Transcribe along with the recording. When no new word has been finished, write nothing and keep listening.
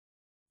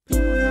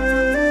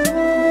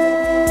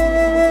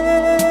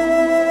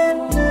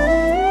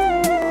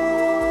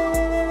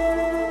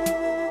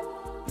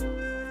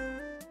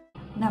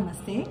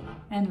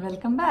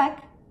welcome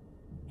back.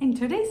 In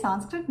today's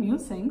Sanskrit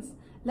Musings,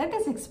 let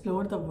us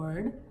explore the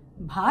word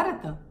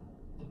Bharata.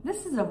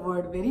 This is a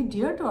word very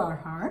dear to our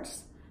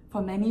hearts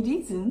for many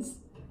reasons.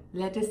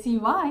 Let us see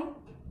why.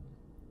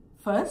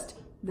 First,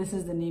 this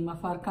is the name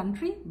of our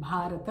country,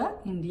 Bharata,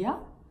 India.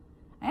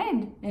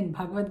 And in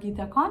Bhagavad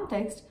Gita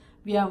context,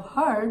 we have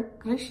heard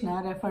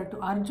Krishna refer to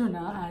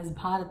Arjuna as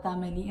Bharata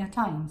many a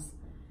times.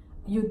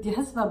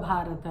 Yudhyasva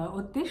Bharata,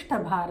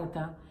 Uttishta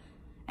Bharata.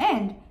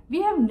 And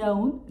we have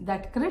known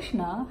that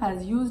Krishna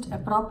has used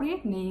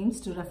appropriate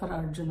names to refer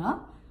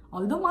Arjuna.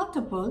 Although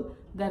multiple,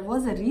 there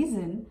was a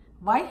reason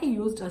why he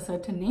used a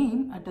certain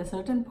name at a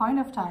certain point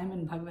of time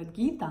in Bhagavad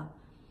Gita.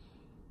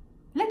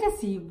 Let us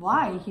see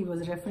why he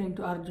was referring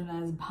to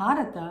Arjuna as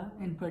Bharata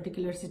in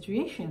particular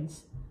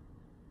situations.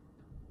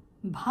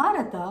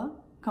 Bharata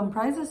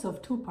comprises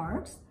of two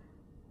parts.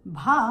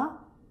 Bha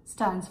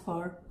stands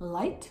for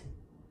light,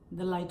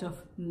 the light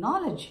of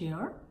knowledge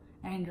here,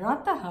 and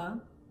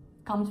Rataha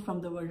comes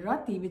from the word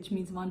Rati, which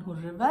means one who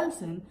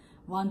revels in,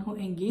 one who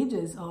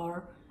engages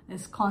or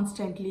is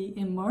constantly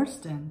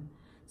immersed in.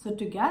 So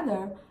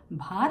together,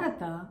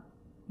 Bharata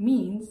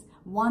means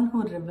one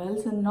who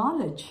revels in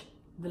knowledge,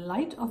 the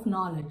light of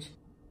knowledge.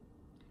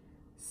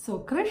 So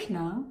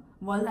Krishna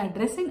was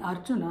addressing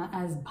Arjuna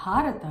as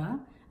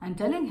Bharata and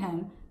telling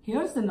him,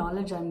 here's the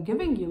knowledge I'm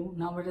giving you,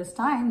 now it is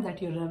time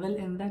that you revel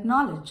in that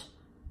knowledge.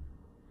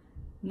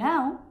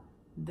 Now,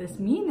 this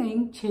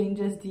meaning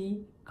changes the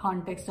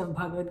context of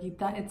Bhagavad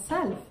Gita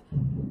itself.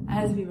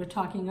 As we were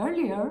talking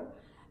earlier,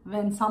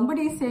 when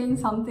somebody is saying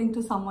something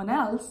to someone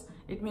else,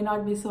 it may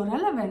not be so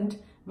relevant,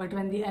 but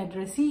when the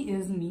addressee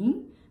is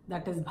me,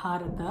 that is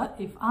Bharata,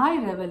 if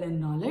I revel in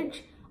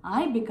knowledge,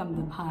 I become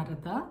the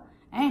Bharata,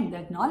 and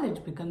that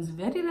knowledge becomes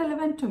very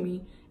relevant to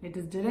me. It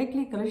is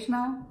directly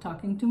Krishna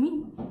talking to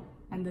me.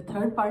 And the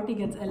third party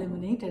gets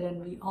eliminated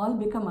and we all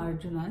become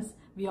Arjunas,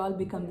 we all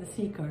become the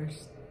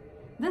seekers.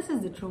 This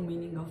is the true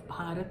meaning of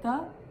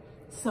Bharata.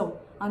 So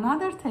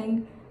another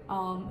thing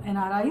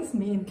NRIs,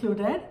 me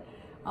included,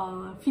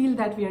 feel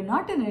that we are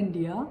not in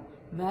India.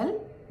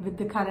 Well, with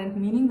the current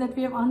meaning that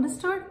we have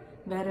understood,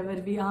 wherever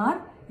we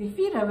are, if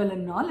we revel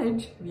in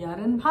knowledge, we are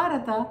in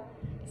Bharata.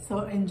 So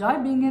enjoy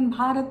being in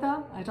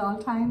Bharata at all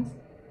times,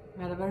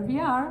 wherever we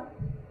are.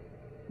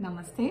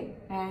 Namaste,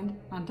 and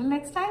until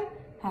next time,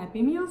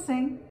 happy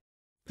musing.